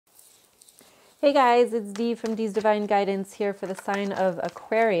Hey guys, it's Dee from Dee's Divine Guidance here for the sign of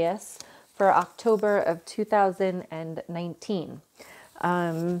Aquarius for October of 2019.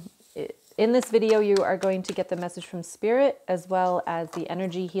 In this video, you are going to get the message from Spirit as well as the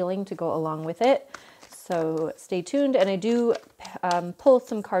energy healing to go along with it. So stay tuned, and I do pull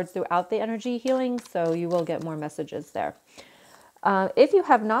some cards throughout the energy healing, so you will get more messages there. If you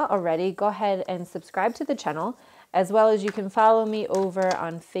have not already, go ahead and subscribe to the channel, as well as you can follow me over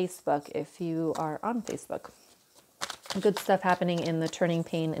on Facebook if you are on Facebook. Good stuff happening in the Turning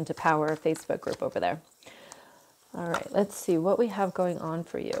Pain into Power Facebook group over there. All right, let's see what we have going on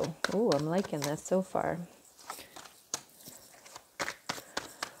for you. Ooh, I'm liking this so far.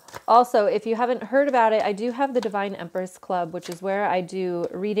 Also, if you haven't heard about it, I do have the Divine Empress Club, which is where I do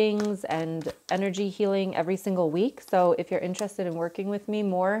readings and energy healing every single week. So if you're interested in working with me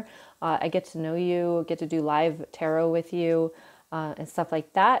more, I get to know you, get to do live tarot with you and stuff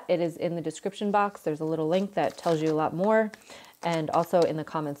like that. It is in the description box. There's a little link that tells you a lot more, and also in the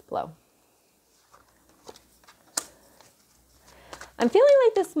comments below. I'm feeling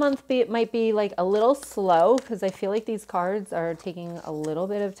like this month might be like a little slow because I feel like these cards are taking a little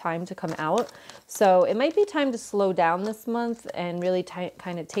bit of time to come out. So it might be time to slow down this month and really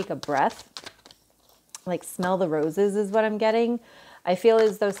kind of take a breath. Like smell the roses is what I'm getting. I feel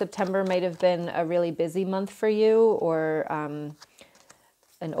as though September might have been a really busy month for you, or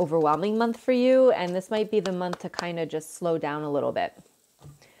an overwhelming month for you. And this might be the month to kind of just slow down a little bit.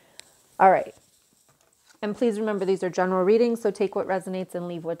 All right. And please remember, these are general readings, so take what resonates and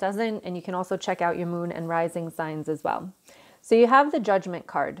leave what doesn't. And you can also check out your moon and rising signs as well. So you have the Judgment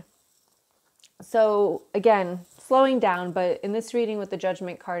card. So again, slowing down, but in this reading with the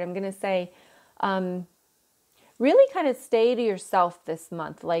Judgment card, I'm going to say, really kind of stay to yourself this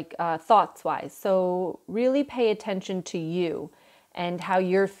month, like thoughts-wise. So really pay attention to you and how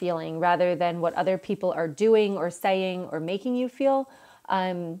you're feeling rather than what other people are doing or saying or making you feel.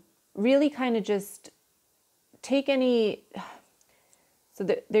 Really kind of just take any, so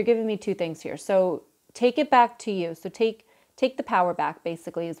they're giving me two things here. So take it back to you. So take the power back,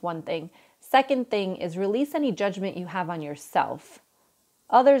 basically, is one thing. Second thing is release any judgment you have on yourself.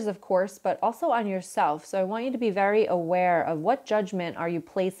 Others, of course, but also on yourself. So I want you to be very aware of what judgment are you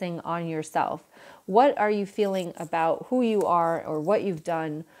placing on yourself. What are you feeling about who you are or what you've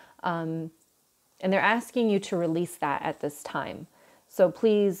done? And they're asking you to release that at this time. So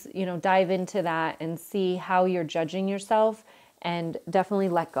please, dive into that and see how you're judging yourself, and definitely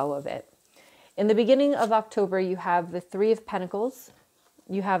let go of it. In the beginning of October, you have the Three of Pentacles,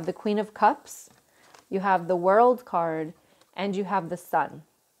 you have the Queen of Cups, you have the World card, and you have the Sun.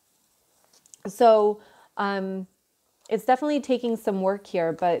 So it's definitely taking some work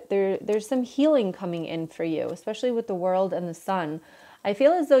here, but there's some healing coming in for you, especially with the World and the Sun. I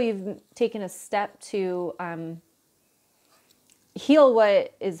feel as though you've taken a step to heal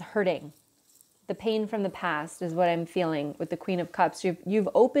what is hurting. The pain from the past is what I'm feeling with the Queen of Cups. You've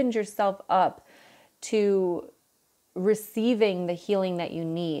opened yourself up to receiving the healing that you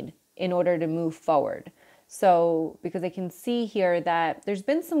need in order to move forward. So, because I can see here that there's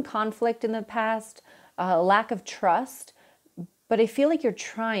been some conflict in the past, lack of trust, but I feel like you're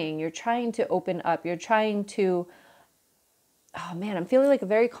trying to open up. You're trying to, oh man, I'm feeling like a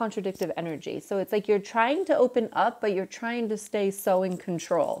very contradictive energy. So it's like you're trying to open up, but you're trying to stay so in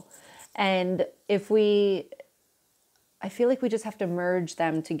control. And I feel like we just have to merge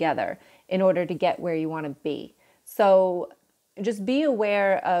them together in order to get where you want to be. So just be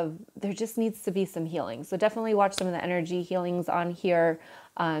aware of, there just needs to be some healing. So definitely watch some of the energy healings on here.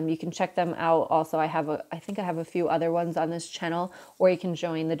 You can check them out. Also, I think I have a few other ones on this channel, or you can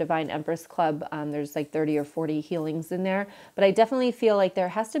join the Divine Empress Club. There's like 30 or 40 healings in there. But I definitely feel like there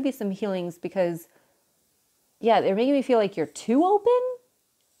has to be some healings because, yeah, they're making me feel like you're too open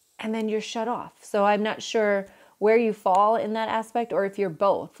and then you're shut off. So I'm not sure where you fall in that aspect, or if you're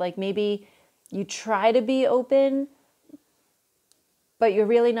both. Like maybe you try to be open, but you're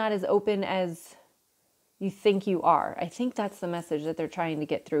really not as open as you think you are. I think that's the message that they're trying to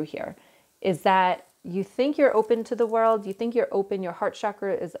get through here, is that you think you're open to the world, you think you're open, your heart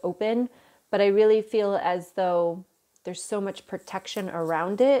chakra is open, but I really feel as though there's so much protection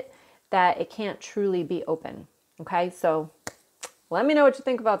around it that it can't truly be open. Okay, so let me know what you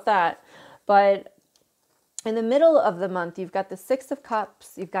think about that. But in the middle of the month, you've got the Six of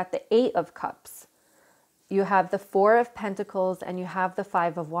Cups, you've got the Eight of Cups, you have the Four of Pentacles, and you have the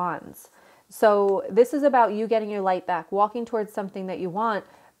Five of Wands. So this is about you getting your light back, walking towards something that you want,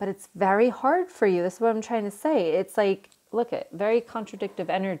 but it's very hard for you. This is what I'm trying to say. It's like look at very contradictive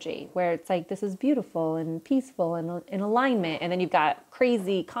energy where it's like this is beautiful and peaceful and in alignment, and then you've got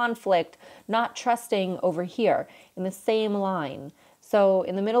crazy conflict, not trusting over here in the same line. So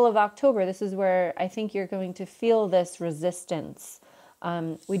in the middle of October, this is where I think you're going to feel this resistance.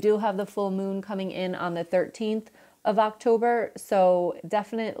 We do have the full moon coming in on the 13th of October, so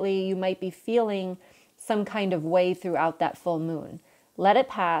definitely you might be feeling some kind of way throughout that full moon. Let it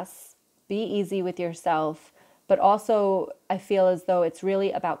pass, be easy with yourself, but also I feel as though it's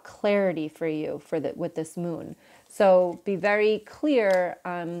really about clarity for you with this moon. So be very clear,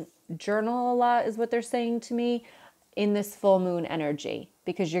 journal a lot is what they're saying to me in this full moon energy,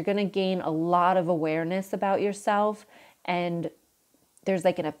 because you're going to gain a lot of awareness about yourself, and there's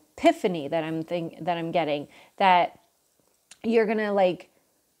like an epiphany that I'm getting, that you're going to like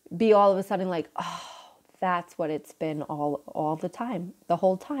be all of a sudden like, oh, that's what it's been all the time, the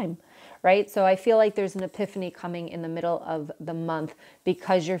whole time, right? So I feel like there's an epiphany coming in the middle of the month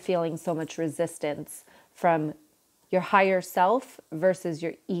because you're feeling so much resistance from your higher self versus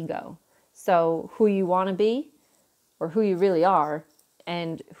your ego. So who you want to be, or who you really are,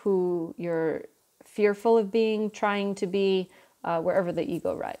 and who you're fearful of being, trying to be, wherever the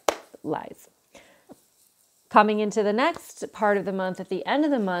ego lies. Coming into the next part of the month, at the end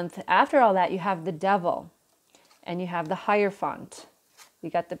of the month, after all that, you have the Devil, and you have the Hierophant. You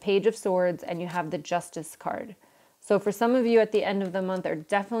got the Page of Swords, and you have the Justice card. So for some of you at the end of the month are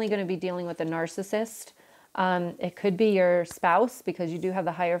definitely going to be dealing with a narcissist. It could be your spouse, because you do have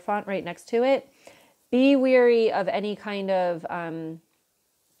the Hierophant right next to it. Be wary of any kind of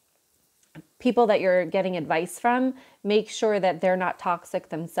people that you're getting advice from. Make sure that they're not toxic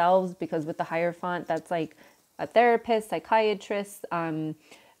themselves, because with the Hierophant, that's like a therapist, psychiatrist,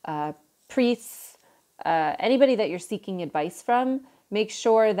 priests, anybody that you're seeking advice from. Make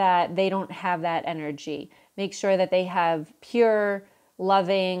sure that they don't have that energy. Make sure that they have pure,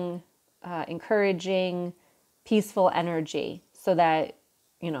 loving, encouraging, peaceful energy, so that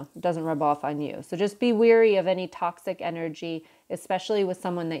it doesn't rub off on you. So just be wary of any toxic energy, especially with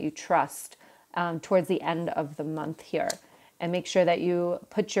someone that you trust, towards the end of the month here. And make sure that you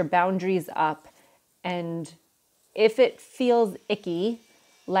put your boundaries up. And if it feels icky,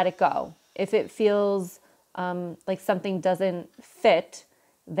 let it go. If it feels like something doesn't fit,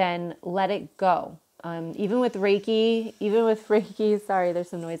 then let it go. Even with Reiki, sorry, there's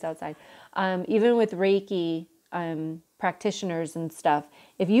some noise outside. Even with Reiki, practitioners and stuff,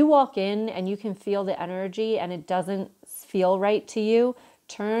 if you walk in and you can feel the energy and it doesn't feel right to you,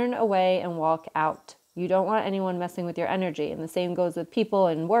 turn away and walk out. You don't want anyone messing with your energy. And the same goes with people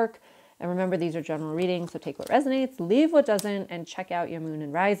and work. And remember, these are general readings, so take what resonates, leave what doesn't, and check out your moon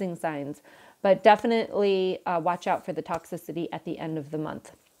and rising signs. But definitely watch out for the toxicity at the end of the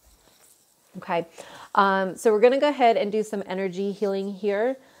month. Okay, so we're going to go ahead and do some energy healing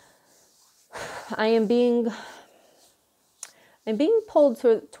here. I'm being pulled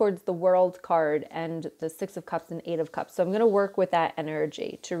towards the World card and the Six of Cups and Eight of Cups. So I'm going to work with that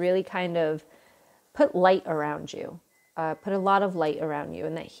energy to really kind of put light around you, put a lot of light around you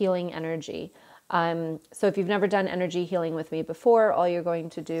and that healing energy. So if you've never done energy healing with me before, all you're going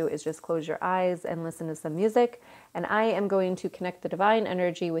to do is just close your eyes and listen to some music. And I am going to connect the divine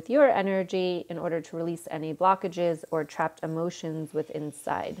energy with your energy in order to release any blockages or trapped emotions within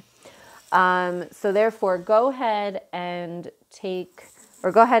inside. So therefore, go ahead and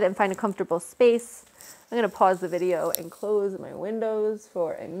find a comfortable space. I'm going to pause the video and close my windows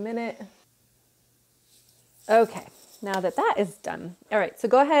for a minute. Okay, now that that is done. All right, so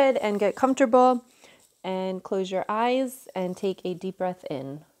go ahead and get comfortable and close your eyes and take a deep breath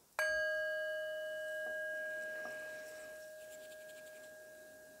in.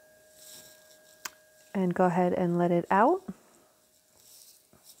 And go ahead and let it out.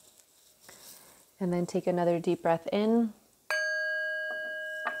 And then take another deep breath in.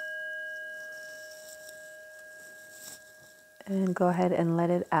 And go ahead and let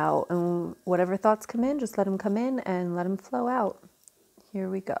it out. And whatever thoughts come in, just let them come in and let them flow out. Here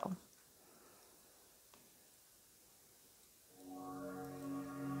we go.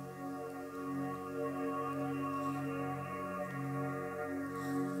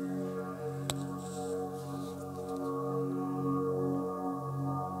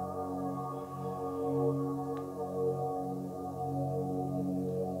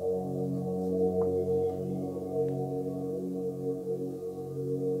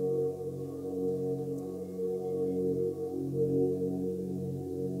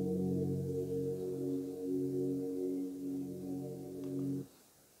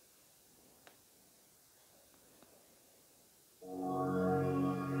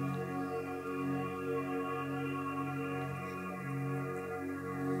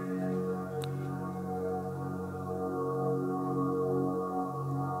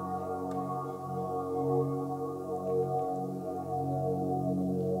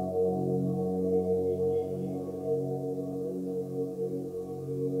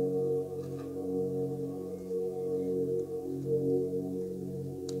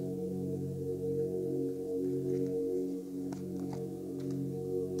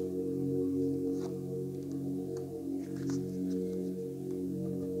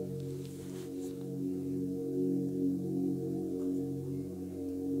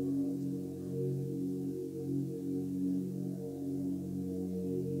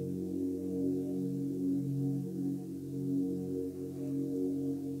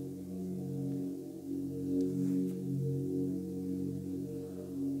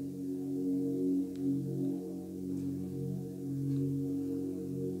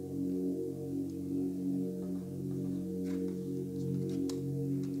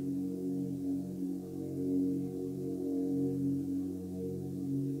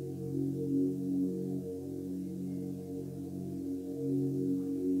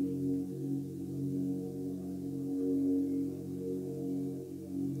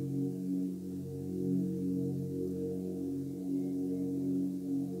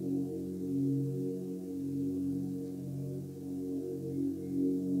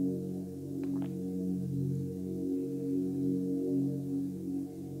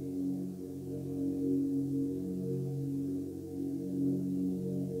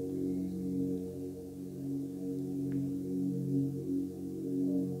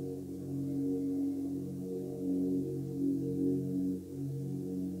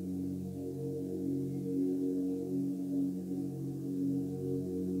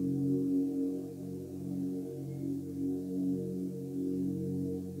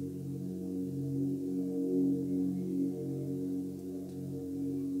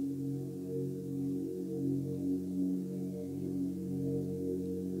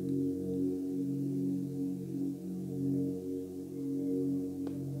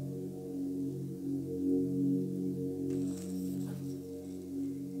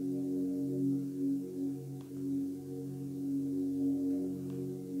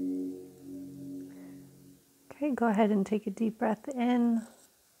 right, go ahead and take a deep breath in.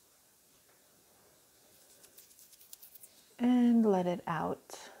 And let it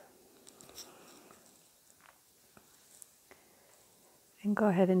out. And go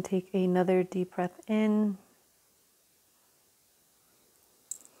ahead and take another deep breath in.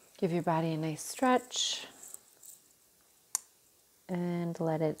 Give your body a nice stretch. And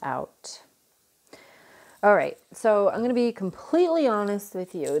let it out. All right, so I'm going to be completely honest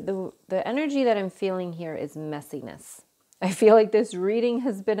with you. The energy that I'm feeling here is messiness. I feel like this reading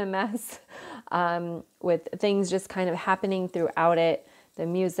has been a mess, with things just kind of happening throughout it. The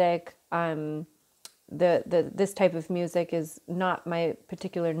music, this type of music is not my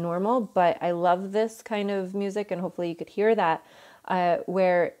particular normal, but I love this kind of music, and hopefully you could hear that,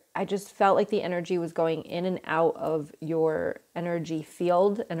 where I just felt like the energy was going in and out of your energy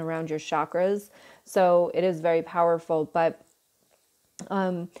field and around your chakras. So it is very powerful, but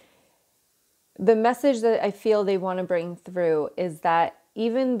the message that I feel they want to bring through is that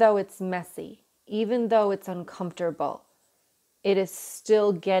even though it's messy, even though it's uncomfortable, it is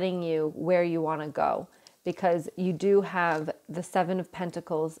still getting you where you want to go, because you do have the Seven of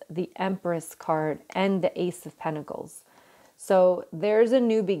Pentacles, the Empress card, and the Ace of Pentacles. So there's a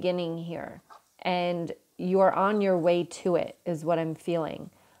new beginning here, and you're on your way to it, is what I'm feeling,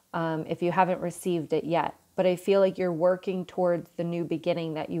 if you haven't received it yet. But I feel like you're working towards the new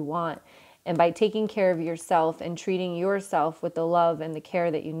beginning that you want. And by taking care of yourself and treating yourself with the love and the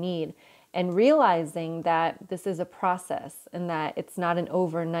care that you need, and realizing that this is a process and that it's not an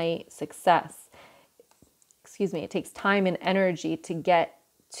overnight success. Excuse me, it takes time and energy to get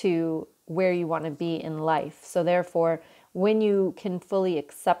to where you want to be in life. So therefore, when you can fully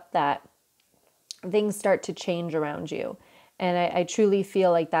accept that, things start to change around you. And I truly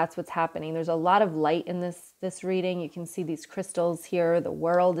feel like that's what's happening. There's a lot of light in this reading. You can see these crystals here. The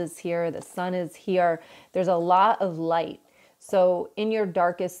world is here. The sun is here. There's a lot of light. So in your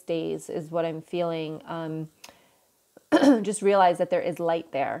darkest days is what I'm feeling. Just realize that there is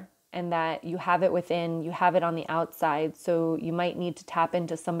light there, and that you have it within, you have it on the outside. So you might need to tap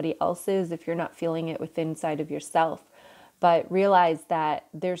into somebody else's if you're not feeling it within inside of yourself. But realize that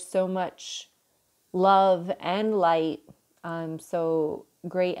there's so much love and light, so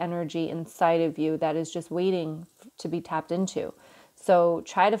great energy inside of you that is just waiting to be tapped into. So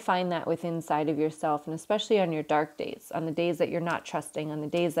try to find that within inside of yourself, and especially on your dark days, on the days that you're not trusting, on the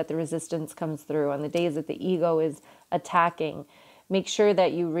days that the resistance comes through, on the days that the ego is attacking. Make sure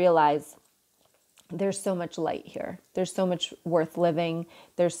that you realize there's so much light here. There's so much worth living.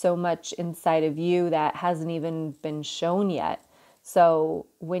 There's so much inside of you that hasn't even been shown yet. So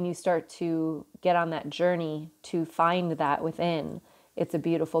when you start to get on that journey to find that within, it's a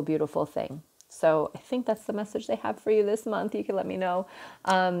beautiful, beautiful thing. So I think that's the message they have for you this month. You can let me know.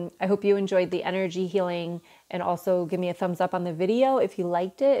 I hope you enjoyed the energy healing, and also give me a thumbs up on the video if you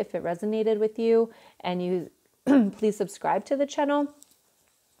liked it, if it resonated with you, and you please subscribe to the channel.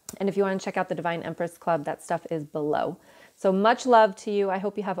 And if you want to check out the Divine Empress Club, that stuff is below. So much love to you. I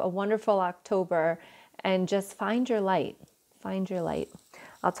hope you have a wonderful October, and just find your light. Find your light.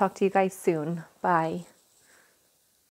 I'll talk to you guys soon. Bye.